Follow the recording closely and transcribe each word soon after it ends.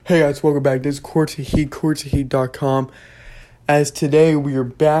Hey guys, welcome back. This is Courts of Heat, courtsofheat.com. As today we are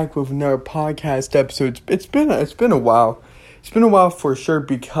back with another podcast episode. It's been a while. It's been a while for sure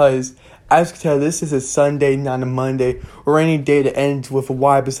because, as you can tell, this is a Sunday, not a Monday, or any day that ends with a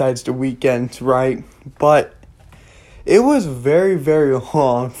Y besides the weekends, right? But it was very, very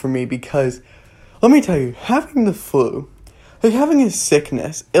long for me because, let me tell you, having the flu, like having a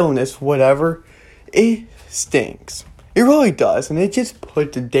sickness, illness, whatever, it stinks. It really does, and it just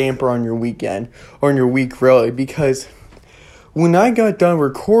puts a damper on your weekend, or on your week really, because when I got done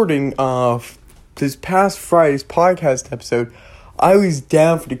recording this past Friday's podcast episode, I was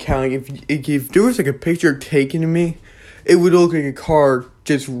down for the count. If there was like a picture taken of me, it would look like a car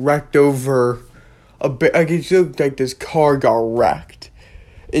just wrecked over a bit. Like it looked like this car got wrecked.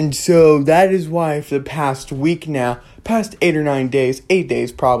 And so that is why for the past week now, past 8 or 9 days, 8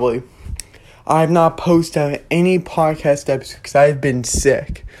 days probably, I have not posted any podcast episodes because I've been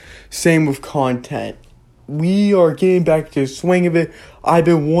sick. Same with content. We are getting back to the swing of it. I've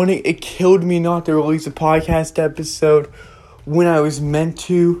been wanting, it killed me not to release a podcast episode when I was meant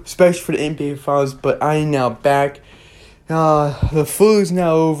to, especially for the NBA Finals, but I am now back. The flu is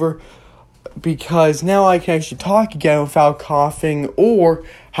now over because now I can actually talk again without coughing or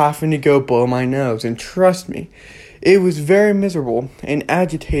having to go blow my nose. And trust me, it was very miserable and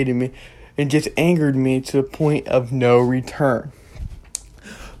agitated me. And just angered me to the point of no return.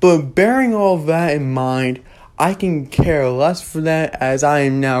 But bearing all of that in mind, I can care less for that as I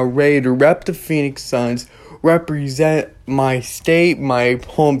am now ready to rep the Phoenix Suns, represent my state, my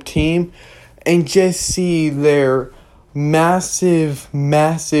home team, and just see their massive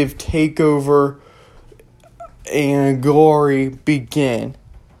takeover and glory begin.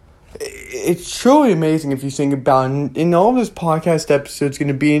 It's truly amazing if you think about it. And all this podcast episode is going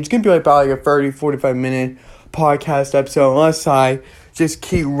to be, it's going to be about like a 30-45 minute podcast episode unless I just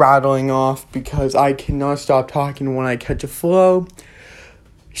keep rattling off because I cannot stop talking when I catch a flow.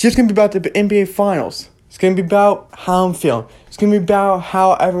 It's just going to be about the NBA Finals. It's going to be about how I'm feeling. It's going to be about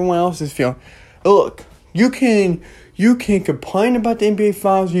how everyone else is feeling. Look, you can complain about the NBA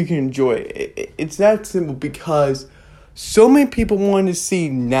Finals, you can enjoy it. It's that simple because so many people wanted to see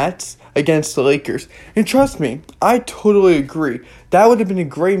Nets against the Lakers. And trust me, I totally agree. That would have been a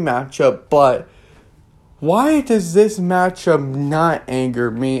great matchup, but why does this matchup not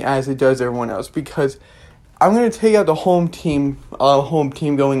anger me as it does everyone else? Because I'm going to take out the home team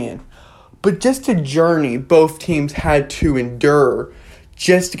going in. But just the journey both teams had to endure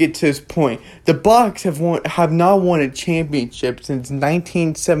just to get to this point. The Bucks have not won a championship since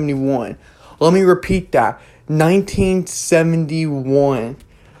 1971. Let me repeat that. 1971.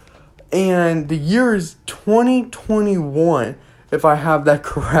 And the year is 2021, if I have that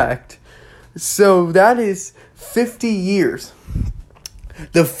correct. So that is 50 years.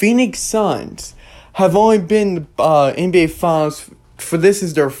 The Phoenix Suns have only been in the NBA Finals for this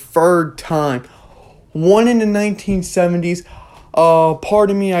is their third time. One in the 1970s.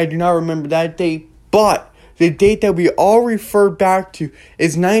 Pardon me, I do not remember that date, but the date that we all refer back to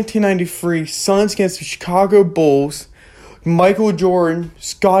is 1993, Suns against the Chicago Bulls, Michael Jordan,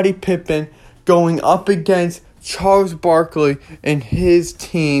 Scottie Pippen going up against Charles Barkley and his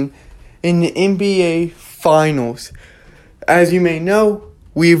team in the NBA Finals. As you may know,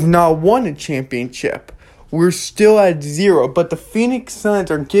 we've not won a championship. We're still at 0, but the Phoenix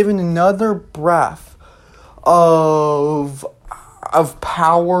Suns are given another breath of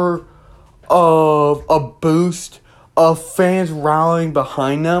power, of a boost, of fans rallying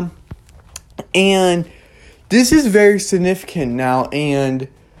behind them. And this is very significant now, and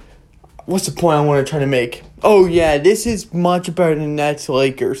what's the point I want to try to make? Oh yeah, this is much better than Nets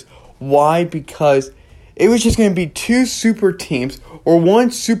Lakers. Why? Because it was just going to be two super teams, or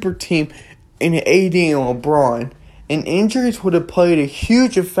one super team in AD and LeBron, and injuries would have played a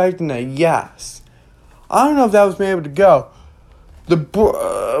huge effect in that, yes. I don't know if that was able to go.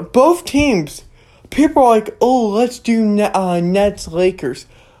 Both teams, people are like, oh, let's do Nets Lakers.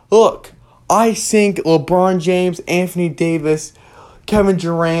 Look, I think LeBron James, Anthony Davis, Kevin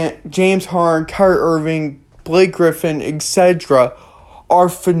Durant, James Harden, Kyrie Irving, Blake Griffin, etc. are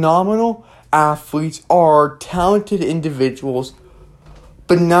phenomenal athletes, are talented individuals,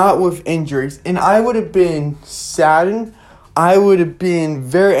 but not with injuries. And I would have been saddened. I would have been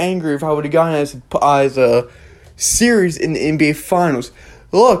very angry if I would have gotten as a series in the NBA Finals.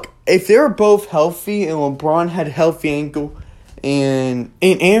 Look, if they were both healthy and LeBron had a healthy ankle and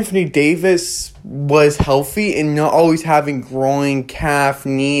Anthony Davis was healthy and not always having groin, calf,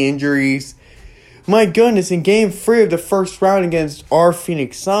 knee injuries, my goodness, in Game 3 of the first round against our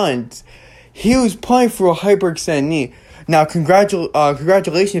Phoenix Suns, he was playing for a hyperextended knee. Now,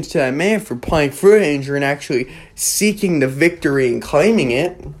 congratulations to that man for playing through the injury and actually seeking the victory and claiming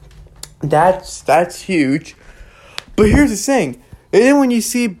it. That's huge. But here's the thing. And then when you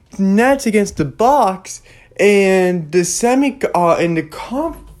see Nets against the Bucks and the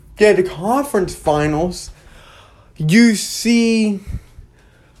the conference finals, you see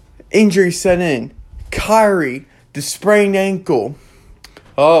injury set in. Kyrie, the sprained ankle.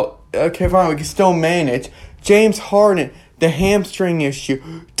 Oh, okay, fine, we can still manage. James Harden, the hamstring issue,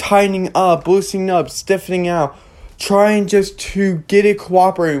 tightening up, loosening up, stiffening out, trying just to get it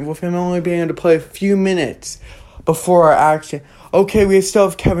cooperating with him only being able to play a few minutes before our action. Okay, we still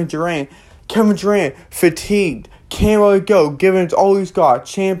have Kevin Durant. Kevin Durant, fatigued, can't really go, given it's all he's got,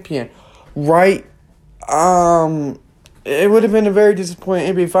 champion, right? It would have been a very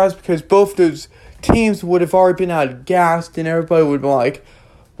disappointing NBA Finals because both those teams would have already been outgassed and everybody would be like,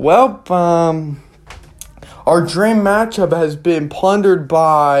 well, our dream matchup has been plundered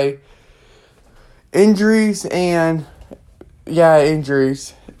by injuries.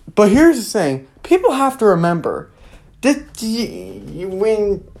 But here's the thing. People have to remember that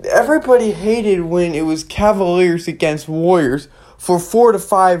when everybody hated when it was Cavaliers against Warriors for 4 to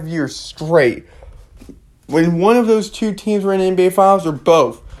 5 years straight. When one of those two teams were in the NBA Finals or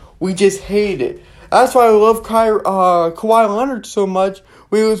both, we just hated it. That's why I love Kawhi Leonard so much.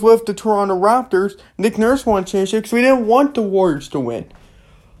 When he was with the Toronto Raptors, Nick Nurse won a championship because we didn't want the Warriors to win.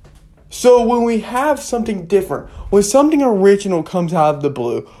 So when we have something different, when something original comes out of the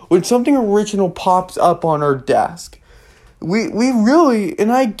blue, when something original pops up on our desk, we really,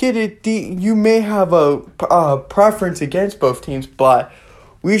 and I get it, you may have a preference against both teams, but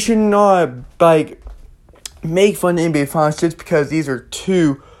we should not, make fun of NBA Finals just because these are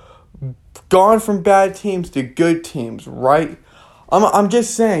two gone from bad teams to good teams, right? I'm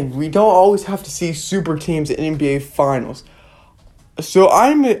just saying, we don't always have to see super teams in NBA Finals. So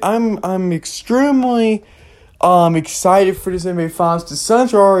I'm extremely excited for this NBA Finals. The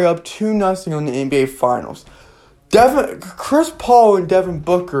Suns are already up 2-0 on the NBA Finals. Chris Paul and Devin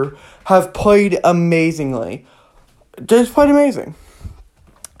Booker have played amazingly. Just played amazing.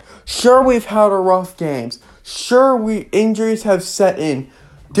 Sure, we've had our rough games. Sure, injuries have set in.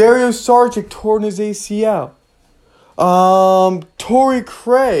 Dario Saric torn his ACL. Torrey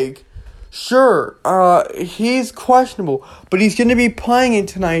Craig, sure, he's questionable, but he's going to be playing in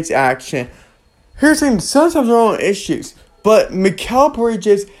tonight's action. Here's the thing, the Suns have their own issues, but Mikal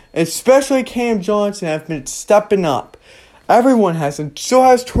Bridges, especially Cam Johnson, have been stepping up. Everyone has, and so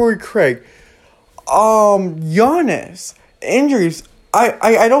has Torrey Craig. Giannis, injuries,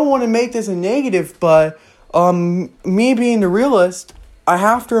 I don't want to make this a negative, but, me being the realist, I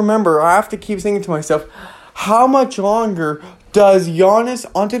have to keep thinking to myself, how much longer does Giannis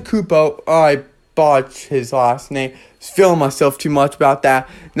Antetokounmpo, I botched his last name, feeling myself too much about that,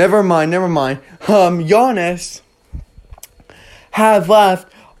 never mind, Giannis have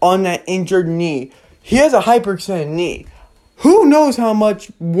left on that injured knee? He has a hyperextended knee. Who knows how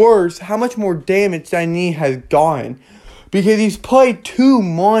much more damage that knee has gotten, because he's played two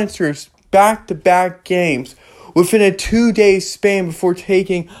monstrous back-to-back games within a 2-day span before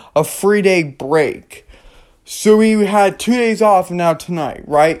taking a 3-day break. So we had 2 days off and now tonight,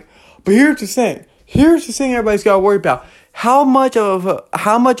 right? But here's the thing everybody's got to worry about. How much of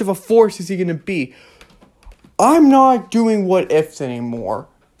a force is he going to be? I'm not doing what ifs anymore.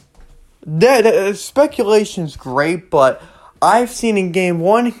 That speculation's great, but I've seen in game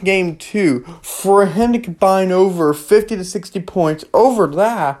 1, game 2, for him to combine over 50 to 60 points, over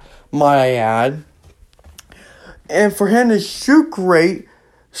that, might I add, and for him to shoot great.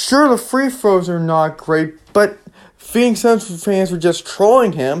 Sure, the free throws are not great, but Phoenix Suns fans were just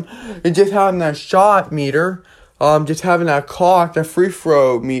trolling him and just having that shot meter, just having that clock, that free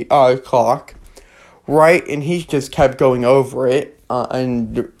throw clock, right? And he just kept going over it,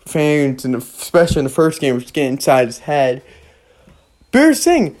 and the fans, especially in the first game, was getting inside his head. But here's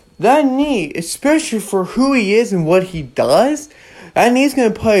the thing, that knee, especially for who he is and what he does, that knee's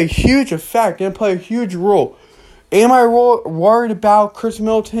going to play a huge effect, going to play a huge role. Am I worried about Chris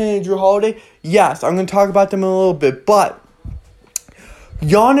Middleton and Jrue Holiday? Yes, I'm going to talk about them in a little bit. But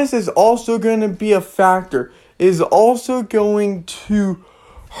Giannis is also going to be a factor. Is also going to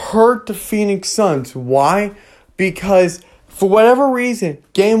hurt the Phoenix Suns. Why? Because for whatever reason,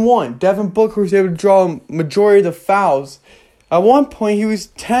 game 1, Devin Booker was able to draw a majority of the fouls. At one point, he was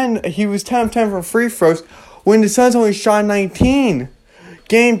 10 of 10 for free throws when the Suns only shot 19.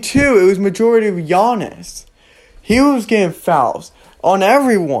 Game 2, it was majority of Giannis. He was getting fouls on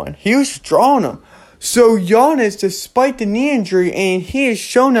everyone. He was drawing them. So Giannis, despite the knee injury, and he has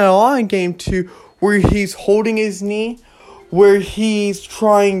shown that a lot in game 2, where he's holding his knee, where he's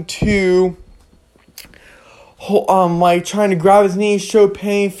trying to trying to grab his knees, show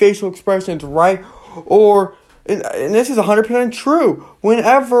pain, facial expressions, right? Or, and this is 100% true,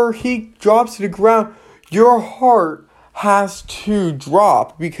 whenever he drops to the ground, your heart has to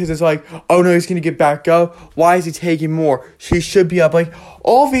drop because it's like, oh no, he's going to get back up. Why is he taking more? He should be up. Like,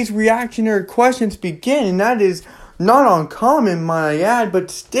 all these reactionary questions begin, and that is not uncommon, might I add,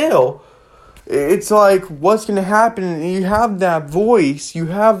 but still, it's like, what's going to happen? And you have that voice, you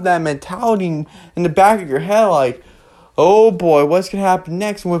have that mentality in the back of your head, like, oh boy, what's going to happen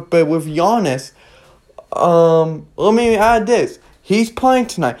next? With Giannis, let me add this. He's playing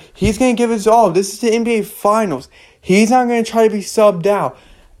tonight. He's going to give his all. This is the NBA Finals. He's not going to try to be subbed out.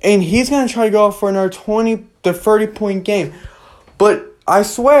 And he's going to try to go out for another 20 to 30 point game. But I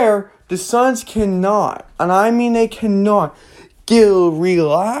swear, the Suns cannot, and I mean they cannot, get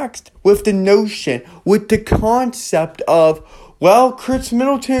relaxed with the notion, with the concept of, well, Chris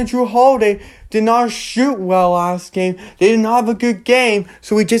Middleton and Jrue Holiday did not shoot well last game. They didn't have a good game,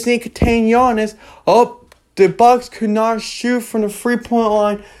 so we just need to contain Giannis. Oh, the Bucks could not shoot from the 3-point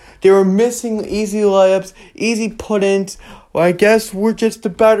line. They were missing easy layups, easy put-ins. Well, I guess we're just the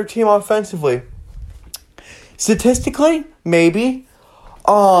better team offensively. Statistically, maybe.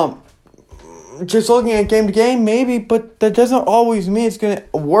 Just looking at game to game, maybe, but that doesn't always mean it's going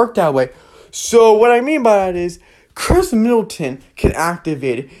to work that way. So what I mean by that is Chris Middleton can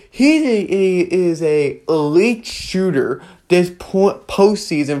activate it. He is a elite shooter this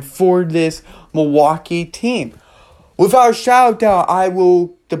postseason for this Milwaukee team. Without a shadow of doubt, I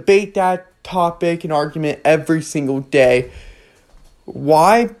will debate that topic and argument every single day.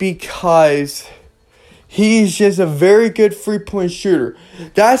 Why? Because he's just a very good 3-point shooter.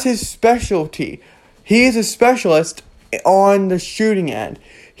 That's his specialty. He is a specialist on the shooting end.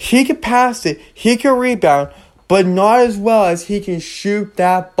 He can pass it, he can rebound, but not as well as he can shoot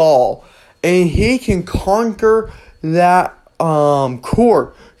that ball. And he can conquer that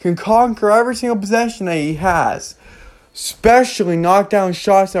court, can conquer every single possession that he has. Especially knock down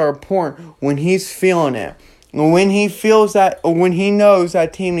shots that are important when he's feeling it. When he feels that, or when he knows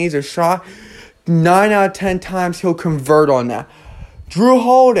that team needs a shot, 9 out of 10 times he'll convert on that. Jrue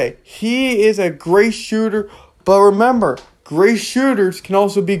Holiday, he is a great shooter, but remember, great shooters can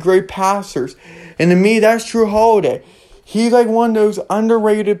also be great passers. And to me, that's Jrue Holiday. He's like one of those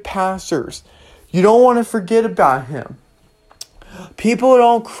underrated passers. You don't want to forget about him. People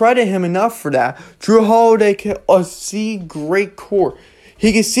don't credit him enough for that. Jrue Holiday can see great court.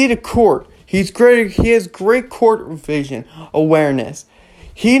 He can see the court. He's great. He has great court vision, awareness.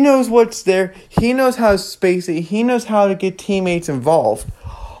 He knows what's there. He knows how to space it. He knows how to get teammates involved.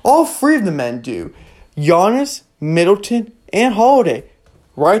 All three of the men do. Giannis, Middleton, and Holiday.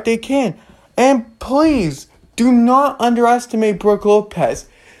 Right? They can. And please, do not underestimate Brook Lopez.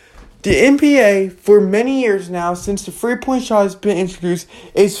 The NBA, for many years now, since the 3-point shot has been introduced,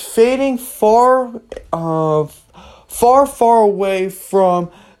 is fading far away from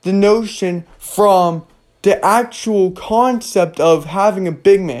the notion, from the actual concept of having a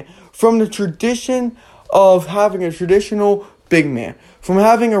big man, from the tradition of having a traditional big man, from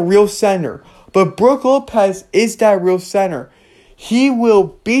having a real center. But Brook Lopez is that real center. He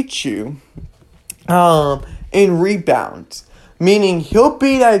will beat you in rebounds. Meaning he'll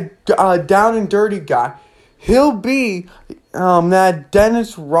be that down and dirty guy. He'll be that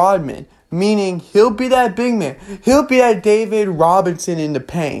Dennis Rodman. Meaning he'll be that big man. He'll be that David Robinson in the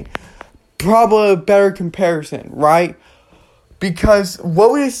paint. Probably a better comparison, right? Because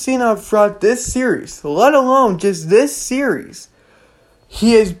what we've seen throughout this series, let alone just this series,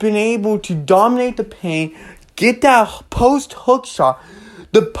 he has been able to dominate the paint, get that post hook shot.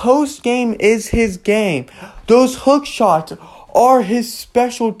 The post game is his game. Those hook shots are his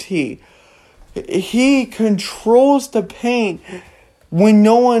specialty. He controls the paint when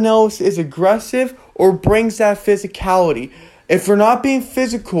no one else is aggressive or brings that physicality. If they're not being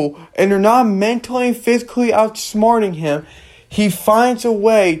physical and they're not mentally and physically outsmarting him, he finds a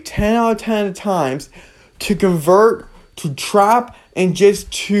way 10 out of 10 times to convert, to trap, and just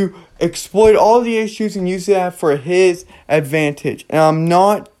to exploit all the issues and use that for his advantage. And I'm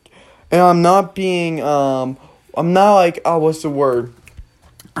not being I'm not like, oh, what's the word?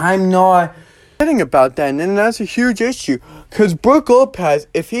 I'm not kidding about that. And that's a huge issue. Because Brook Lopez,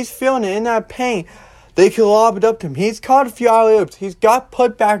 if he's feeling it in that paint, they can lob it up to him. He's caught a few alley-oops. He's got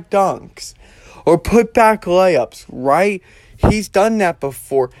put-back dunks. Or put-back layups, right? He's done that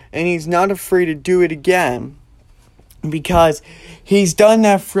before. And he's not afraid to do it again. Because he's done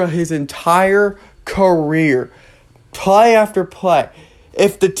that for his entire career. Play after play.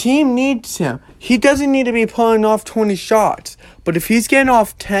 If the team needs him, he doesn't need to be pulling off 20 shots. But if he's getting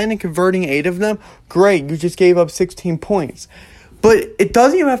off 10 and converting 8 of them, great, you just gave up 16 points. But it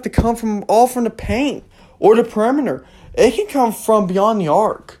doesn't even have to come from the paint or the perimeter. It can come from beyond the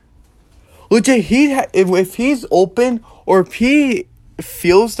arc. Legit, if he's open or if he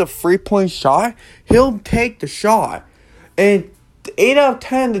feels the 3-point shot, he'll take the shot. And 8 out of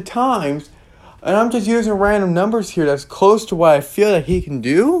 10 of the times, and I'm just using random numbers here that's close to what I feel that he can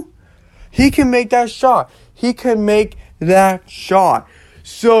do, he can make that shot. He can make that shot.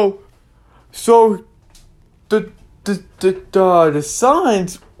 So the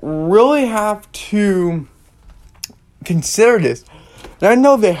Suns really have to consider this. And I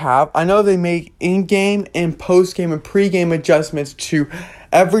know they have. I know they make in-game and post-game and pre-game adjustments to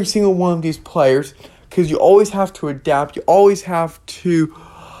every single one of these players because you always have to adapt. You always have to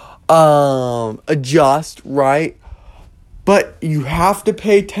adjust, right? But you have to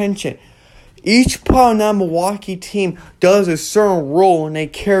pay attention. Each player on that Milwaukee team does a certain role and they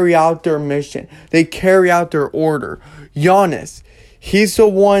carry out their mission. They carry out their order. Giannis, he's the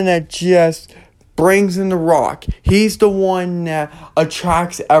one that just brings in the rock. He's the one that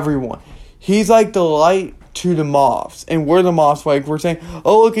attracts everyone. He's like the light to the Mavs. And we're the Mavs. Like, we're saying,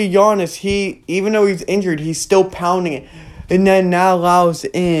 oh, look at Giannis. Even though he's injured, he's still pounding it. And then that allows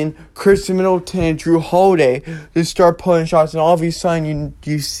in Chris Middleton and Drew Holiday to start putting shots. And all of a sudden,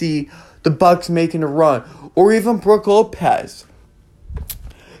 you see the Bucks making a run. Or even Brook Lopez.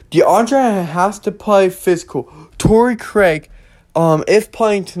 DeAndre has to play physical. Torrey Craig, if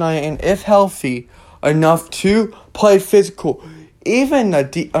playing tonight and if healthy enough to play physical. Even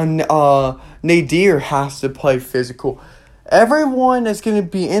Nadir has to play physical. Everyone that's going to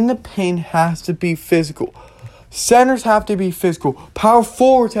be in the paint has to be physical. Centers have to be physical. Power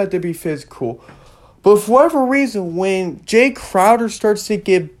forwards have to be physical. But for whatever reason, when Jay Crowder starts to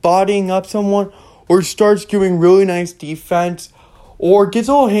get bodying up someone or starts doing really nice defense or gets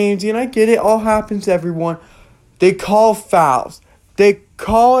a little handsy, and I get it, all happens to everyone, they call fouls. They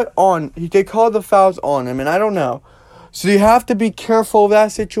call the fouls on him, and I don't know. So you have to be careful of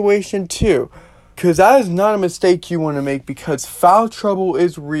that situation too. Because that is not a mistake you want to make because foul trouble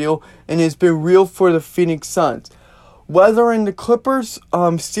is real and it's been real for the Phoenix Suns. Whether in the Clippers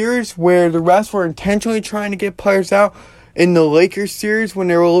series where the refs were intentionally trying to get players out, in the Lakers series when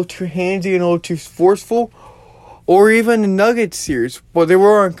they were a little too handsy and a little too forceful, or even the Nuggets series where they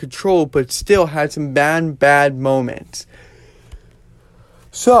were in control but still had some bad moments.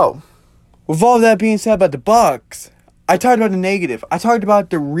 So, with all that being said about the Bucks, I talked about the negative. I talked about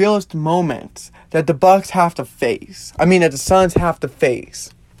the realest moments that the Bucks have to face. That the Suns have to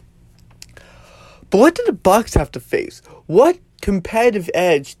face. But what do the Bucks have to face? What competitive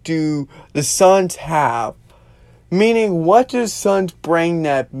edge do the Suns have? Meaning, what do the Suns bring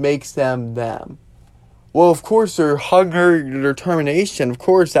that makes them them? Well, of course, their hunger, their determination. Of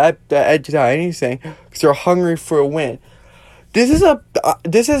course, that edges out anything because they're hungry for a win. This is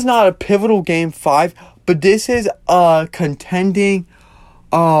not a pivotal game 5, but this is a contending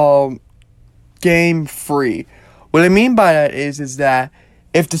game 3. What I mean by that is that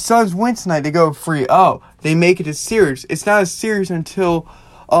if the Suns win tonight, they go 3-0. They make it a series. It's not a series until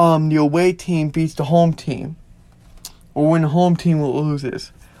the away team beats the home team. Or when the home team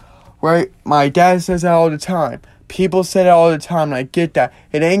loses. Right? My dad says that all the time. People say that all the time, and I get that.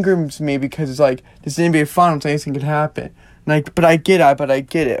 It angers me because it's like, this is NBA Finals, anything could happen. But I get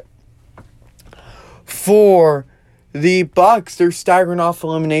it. For the Bucks, they're staggering off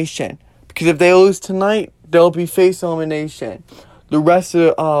elimination. Because if they lose tonight, they'll be facing elimination. The rest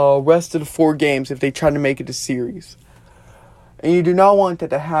of the 4 games if they try to make it a series. And you do not want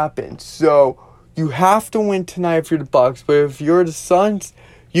that to happen. So you have to win tonight if you're the Bucks. But if you're the Suns,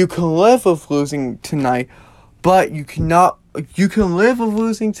 you can live with losing tonight. But you can live with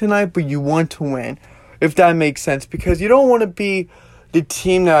losing tonight, but you want to win. If that makes sense. Because you don't want to be the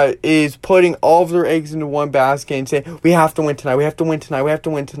team that is putting all of their eggs into one basket and saying, we have to win tonight, we have to win tonight, we have to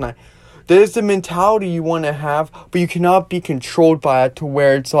win tonight. That is the mentality you want to have, but you cannot be controlled by it to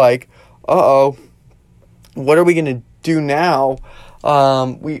where it's like, what are we going to do now?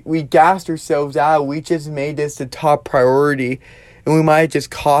 We gassed ourselves out. We just made this the top priority, and we might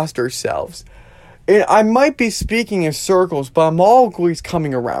just cost ourselves. And I might be speaking in circles, but I'm always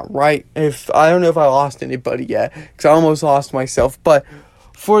coming around, right? I don't know if I lost anybody yet, because I almost lost myself. But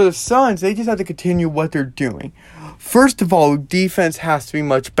for the Suns, they just have to continue what they're doing. First of all, defense has to be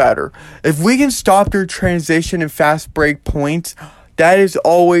much better. If we can stop their transition and fast break points, that is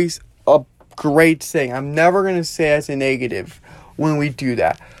always a great thing. I'm never going to say that's a negative when we do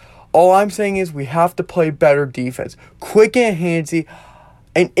that. All I'm saying is we have to play better defense. Quick and handsy.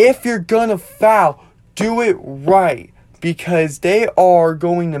 And if you're gonna foul, do it right, because they are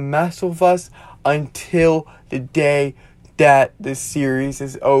going to mess with us until the day that the series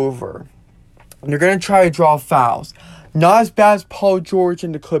is over. And they're going to try to draw fouls. Not as bad as Paul George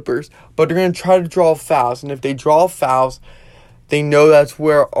and the Clippers, but they're going to try to draw fouls. And if they draw fouls, they know that's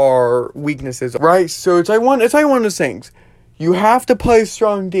where our weaknesses are, right? So it's like one of those things. You have to play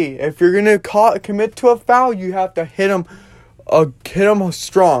strong D. If you're going to commit to a foul, you have to hit them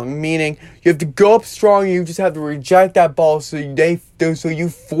strong, meaning you have to go up strong. You just have to reject that ball so you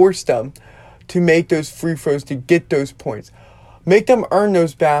force them to make those free throws to get those points. Make them earn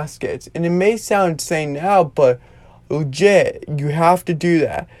those baskets. And it may sound insane now, but legit, you have to do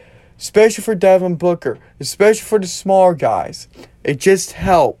that. Especially for Devin Booker, especially for the smaller guys. It just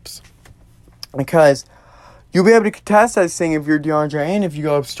helps, because you'll be able to contest that thing if you're DeAndre Ayton, if you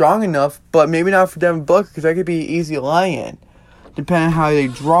go up strong enough, but maybe not for Devin Booker, because that could be an easy lay-in, depending on how they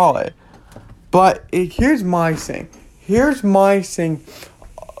draw it. But here's my thing.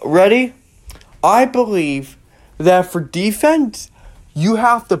 Ready? I believe that for defense, you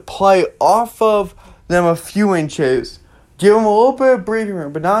have to play off of them a few inches. Give them a little bit of breathing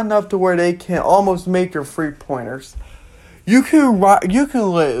room, but not enough to where they can almost make their three-pointers. You can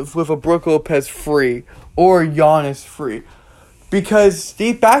live with a Brook Lopez free or Giannis free, because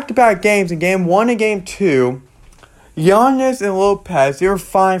the back-to-back games, in Game 1 and Game 2, Giannis and Lopez, they were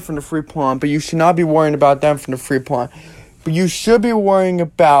fine from the free point, but you should not be worrying about them from the free point. But you should be worrying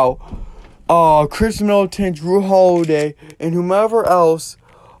about Chris Middleton, Jrue Holiday, and whomever else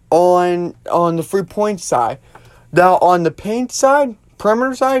on the free-point side. Now, on the paint side,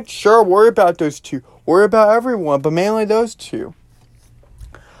 perimeter side, sure, worry about those two. Worry about everyone, but mainly those two.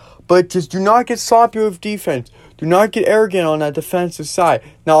 But just do not get sloppy with defense. Do not get arrogant on that defensive side.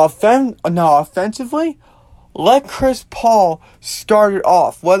 Now, offensively, let Chris Paul start it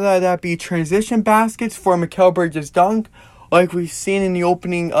off. Whether that be transition baskets for Mikal Bridges' dunk, like we've seen in the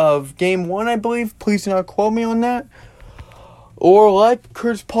opening of Game 1, I believe. Please do not quote me on that. Or let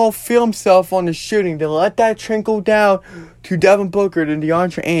Chris Paul feel himself on the shooting. Then let that trickle down to Devin Booker and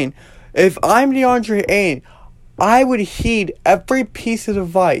DeAndre Ayton. If I'm DeAndre Ayton, I would heed every piece of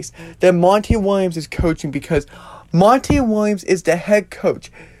advice that Monty Williams is coaching, because Monty Williams is the head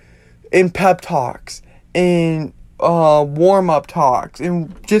coach in pep talks, in warm-up talks,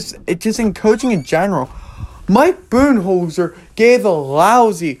 and just in coaching in general. Mike Budenholzer gave a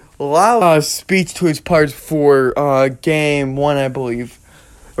lousy speech to his players for Game 1, I believe,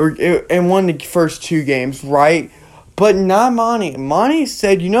 and won the first two games, right? But not Monty. Monty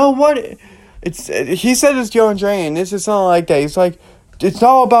said, you know what? He said it's DeAndre, and this is something like that. He's like, it's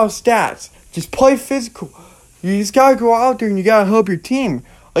all about stats. Just play physical. You just gotta go out there and you gotta help your team.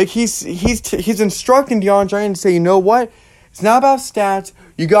 Like he's instructing DeAndre and say, you know what? It's not about stats.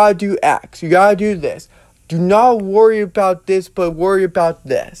 You gotta do X. You gotta do this. Do not worry about this, but worry about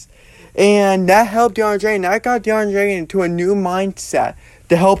this. And that helped DeAndre, and that got DeAndre into a new mindset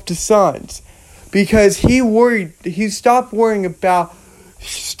to help the Suns. Because he stopped worrying about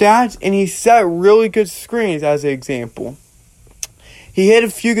stats, and he set really good screens as an example. He hit a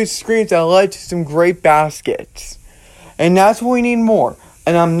few good screens that led to some great baskets. And that's what we need more.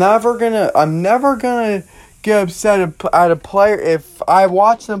 And I'm never gonna get upset at a player if I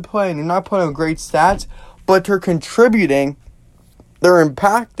watch them play and they're not putting on great stats, but they're contributing, they're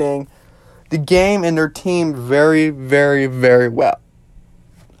impacting the game and their team very, very, very well.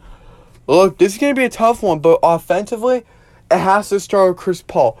 Look, this is going to be a tough one, but offensively, it has to start with Chris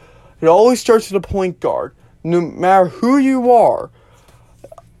Paul. It always starts with the point guard. No matter who you are,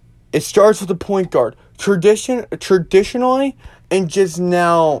 it starts with the point guard. Traditionally, and just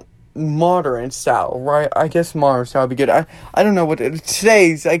now modern style, right? I guess modern style would be good. I don't know what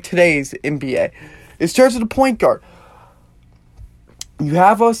today's NBA. It starts with the point guard. You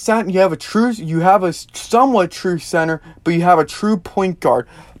have a somewhat true center, but you have a true point guard.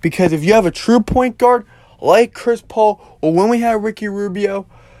 Because if you have a true point guard like Chris Paul, or when we have Ricky Rubio,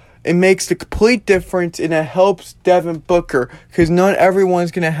 it makes the complete difference, and it helps Devin Booker, because not everyone's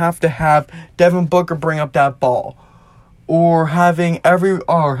gonna have Devin Booker bring up that ball, or having every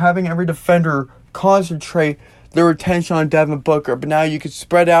defender concentrate their attention on Devin Booker. But now you can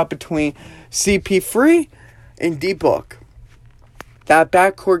spread out between CP3 and D-Book. That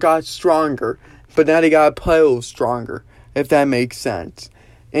backcourt got stronger, but now they gotta play a little stronger, if that makes sense.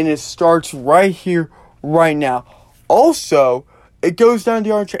 And it starts right here, right now. Also, it goes down to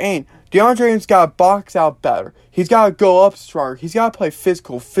DeAndre Ayton. DeAndre Ayton's got to box out better. He's got to go up stronger. He's got to play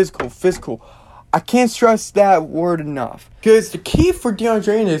physical. I can't stress that word enough. Because the key for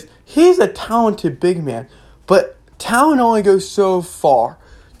DeAndre Ayton is he's a talented big man. But talent only goes so far.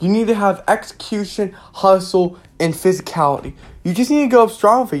 You need to have execution, hustle, and physicality. You just need to go up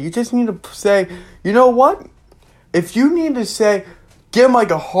strong with it. You just need to say, you know what? If you need to say, give him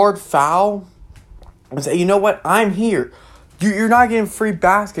like a hard foul and say, you know what? I'm here. You're not getting free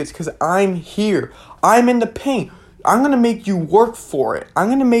baskets because I'm here. I'm in the paint. I'm going to make you work for it. I'm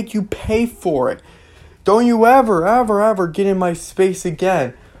going to make you pay for it. Don't you ever get in my space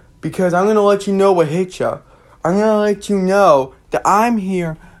again, because I'm going to let you know what hit you. I'm going to let you know that I'm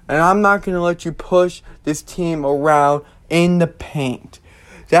here, and I'm not going to let you push this team around in the paint.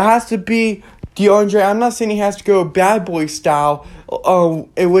 That has to be DeAndre. I'm not saying he has to go bad boy style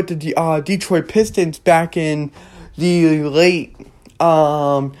with the Detroit Pistons back in the late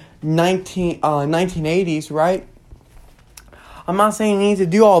 1980s, right? I'm not saying he needs to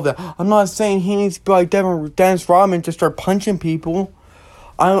do all that. I'm not saying he needs to be like Dennis Rodman to start punching people.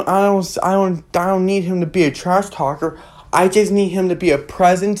 I don't need him to be a trash talker. I just need him to be a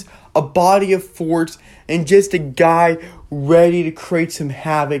presence, a body of force, and just a guy ready to create some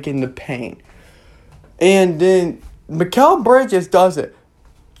havoc in the paint. And then Mikal Bridges does it.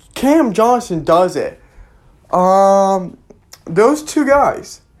 Cam Johnson does it. Those two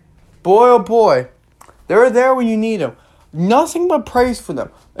guys, boy oh boy, they're there when you need them. Nothing but praise for them.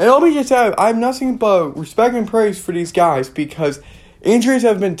 And let me just say, I have nothing but respect and praise for these guys, because injuries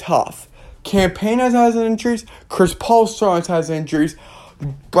have been tough. Cam Payne has injuries. Chris Paul has injuries.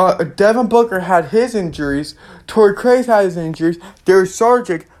 But Devin Booker had his injuries. Torrey Craig had his injuries. Darius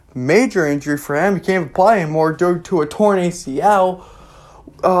Saric, major injury for him. He can't even play anymore due to a torn ACL.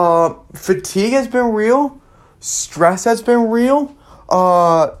 Fatigue has been real. Stress has been real.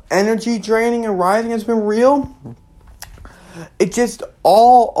 Energy draining and rising has been real. It just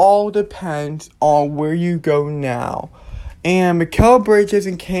all depends on where you go now. And Mikal Bridges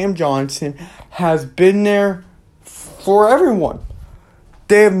and Cam Johnson has been there for everyone.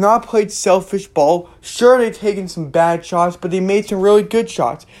 They have not played selfish ball. Sure, they've taken some bad shots, but they made some really good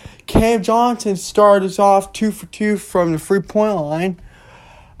shots. Cam Johnson started us off 2 for 2 from the free-point line,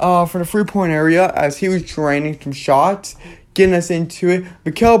 from the free-point area, as he was draining some shots, getting us into it.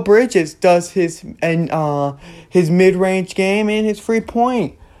 Mikal Bridges does his mid-range game and his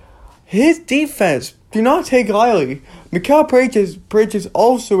free-point. His defense, do not take lightly. Mikal Bridges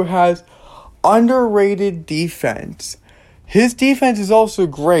also has underrated defense. His defense is also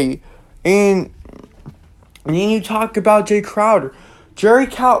great. And then you talk about Jay Crowder. Jay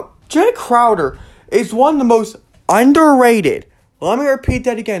Crowder is one of the most underrated. Let me repeat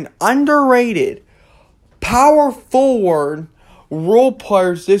that again. Underrated power forward role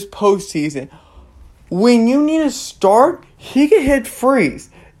players this postseason. When you need a start, he can hit threes.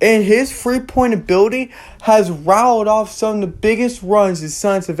 And his free-point ability has rattled off some of the biggest runs the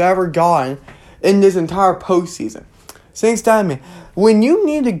Suns have ever gotten in this entire postseason. Thanks, Diamond. When you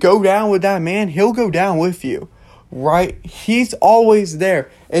need to go down with that man, he'll go down with you, right? He's always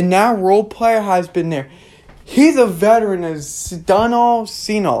there. And that role player has been there. He's a veteran, has done all,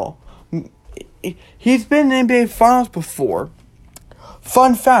 seen all. He's been in the NBA Finals before.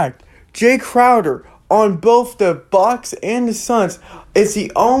 Fun fact, Jay Crowder on both the Bucks and the Suns is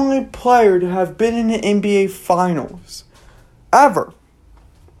the only player to have been in the NBA Finals ever.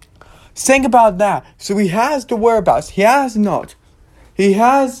 Think about that. So he has the whereabouts. He has not. He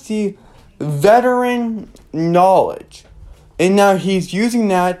has the veteran knowledge. And now he's using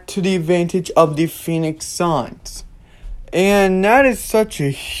that to the advantage of the Phoenix Suns. And that is such a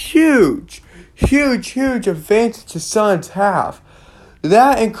huge advantage the Suns have.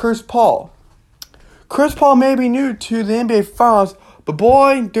 That and Chris Paul. Chris Paul may be new to the NBA Finals, but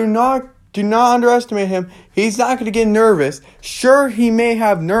boy, do not underestimate him. He's not going to get nervous. Sure, he may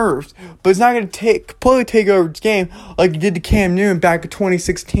have nerves, but it's not going to completely take over his game like he did to Cam Newton back in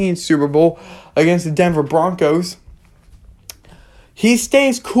 2016 Super Bowl against the Denver Broncos. He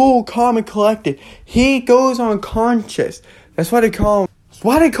stays cool, calm, and collected. He goes unconscious. That's why they call him. That's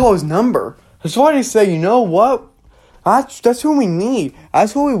why they call his number. That's why they say, you know what? That's who we need.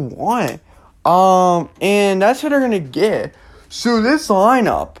 That's who we want. And that's what they're gonna get. So this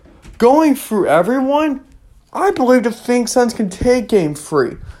lineup, going through everyone, I believe the Phoenix Suns can take game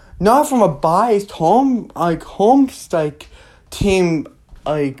 3. Not from a biased home team,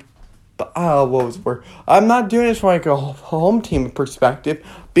 what was the word? I'm not doing this from like a home team perspective,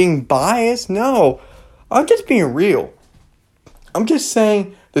 being biased. No, I'm just being real. I'm just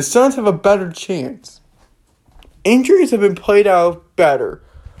saying the Suns have a better chance. Injuries have been played out better,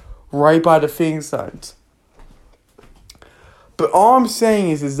 right by the Phoenix Suns. But all I'm saying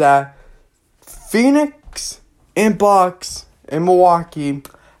is that Phoenix and Bucks and Milwaukee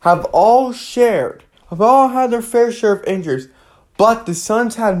have all had their fair share of injuries. But the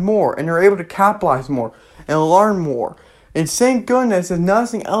Suns had more, and they're able to capitalize more and learn more. And thank goodness that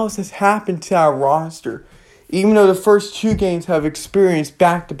nothing else has happened to our roster, even though the first 2 games have experienced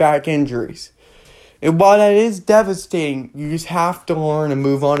back-to-back injuries. And while that is devastating, you just have to learn and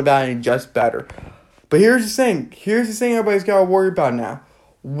move on about it and adjust better. But here's the thing. Here's the thing everybody's got to worry about now.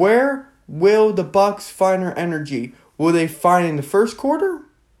 Where will the Bucks find their energy? Will they find it in the first quarter?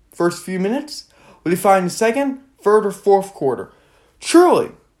 First few minutes? Will they find it in the second, third, or fourth quarter?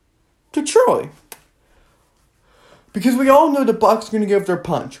 Truly. Because we all know the Bucks are going to give their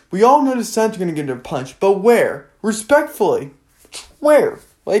punch. We all know the Suns are going to give their punch. But where? Respectfully. Where?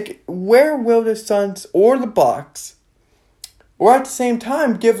 Where will the Suns or the Bucks, or at the same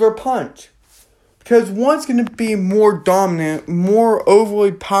time, give their punch? Because one's going to be more dominant, more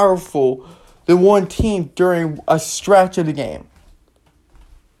overly powerful than one team during a stretch of the game.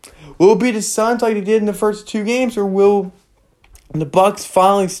 Will it be the Suns like they did in the first 2 games, or will the Bucks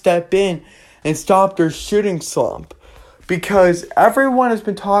finally step in and stop their shooting slump? Because everyone has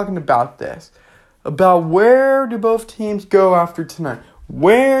been talking about this, about where do both teams go after tonight.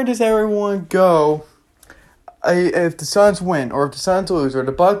 Where does everyone go if the Suns win, or if the Suns lose, or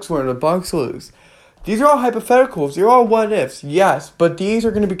the Bucks win, or the Bucks lose? These are all hypotheticals. They're all what ifs, yes, but these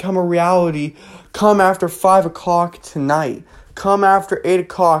are going to become a reality come after 5 o'clock tonight. Come after 8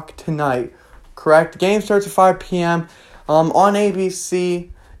 o'clock tonight. Correct? The game starts at 5 p.m. On ABC,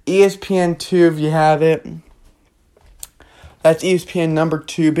 ESPN2 if you have it. That's ESPN number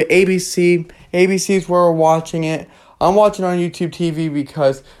 2. But ABC is where we're watching it. I'm watching on YouTube TV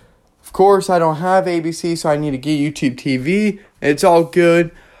because, of course, I don't have ABC, so I need to get YouTube TV. It's all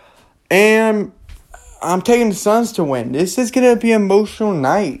good. And I'm taking the Suns to win. This is going to be an emotional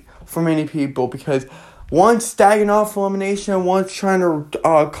night for many people because one's staggering off elimination and one's trying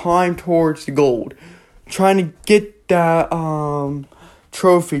to climb towards the gold. Trying to get that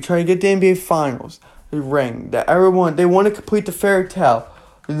trophy. Trying to get the NBA Finals. The ring. That everyone, they want to complete the fairy tale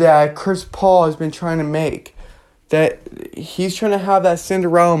that Chris Paul has been trying to make. That he's trying to have that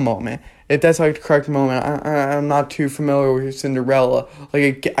Cinderella moment. If that's like the correct moment. I'm not too familiar with Cinderella.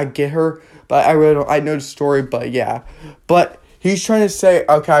 Like, I get her, but I really don't. I know the story, but yeah. But he's trying to say,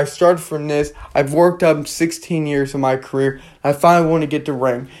 okay, I started from this. I've worked up 16 years of my career. I finally want to get the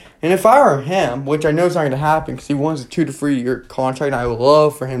ring. And if I were him, which I know is not going to happen because he wants a 2 to 3 year contract, and I would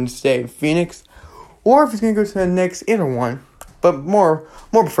love for him to stay in Phoenix. Or if he's going to go to the Knicks, either one. But more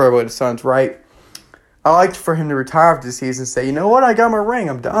preferably the Suns, right? I like for him to retire after the season and say, you know what, I got my ring,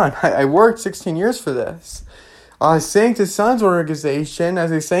 I'm done. I worked 16 years for this. I thank the Suns organization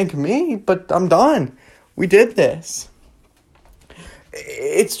as they thank me, but I'm done. We did this.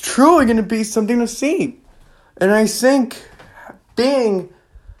 It's truly going to be something to see. And I think being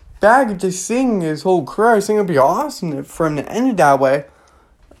back to seeing his whole career, I think it would be awesome for him to end it that way.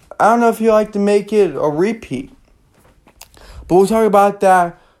 I don't know if you like to make it a repeat. But we'll talk about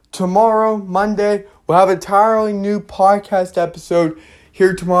that tomorrow, Monday. We'll have an entirely new podcast episode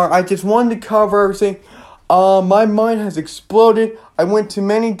here tomorrow. I just wanted to cover everything. My mind has exploded. I went to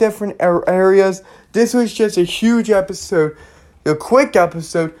many different areas. This was just a huge episode. A quick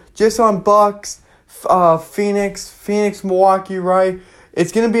episode just on Bucks, Phoenix, Milwaukee, right?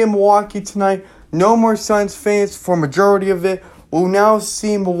 It's going to be in Milwaukee tonight. No more Suns fans for majority of it. We'll now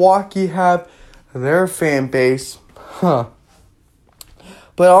see Milwaukee have their fan base. But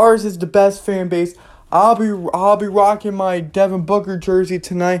ours is the best fan base. I'll be rocking my Devin Booker jersey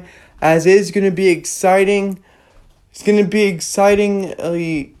tonight, as it is going to be exciting. It's going to be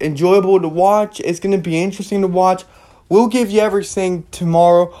excitingly enjoyable to watch. It's going to be interesting to watch. We'll give you everything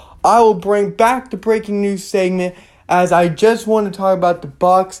tomorrow. I will bring back the breaking news segment, as I just want to talk about the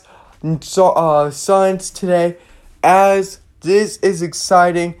Bucks and Suns today, as this is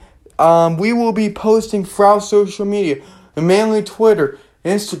exciting. We will be posting throughout social media, mainly Twitter,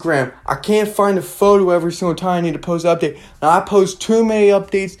 Instagram. I can't find a photo every single time I need to post an update. And I post too many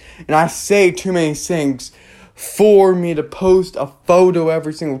updates and I say too many things for me to post a photo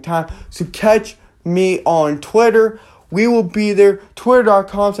every single time. So catch me on Twitter. We will be there.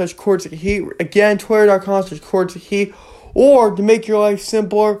 Twitter.com/CourtsideHeat. Again, Twitter.com/CourtsideHeat. Or to make your life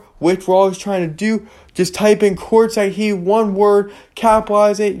simpler, which we're always trying to do, just type in Courtside Heat, one word,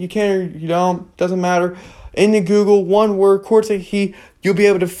 capitalize it. You can or you don't, doesn't matter. In the Google, one word, Courtside Heat. You'll be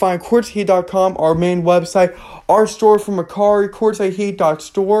able to find CourtsideHeat.com, our main website. Our store for Macari,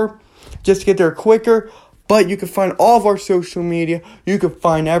 CourtsideHeat.store, just to get there quicker. But you can find all of our social media. You can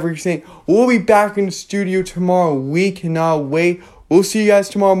find everything. We'll be back in the studio tomorrow. We cannot wait. We'll see you guys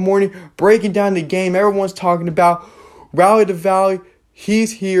tomorrow morning, breaking down the game everyone's talking about. Rally the Valley.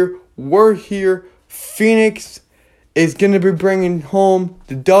 He's here. We're here. Phoenix is going to be bringing home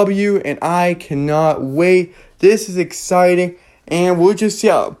the W, and I cannot wait. This is exciting, and we'll just see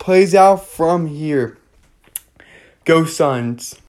how it plays out from here. Go Suns.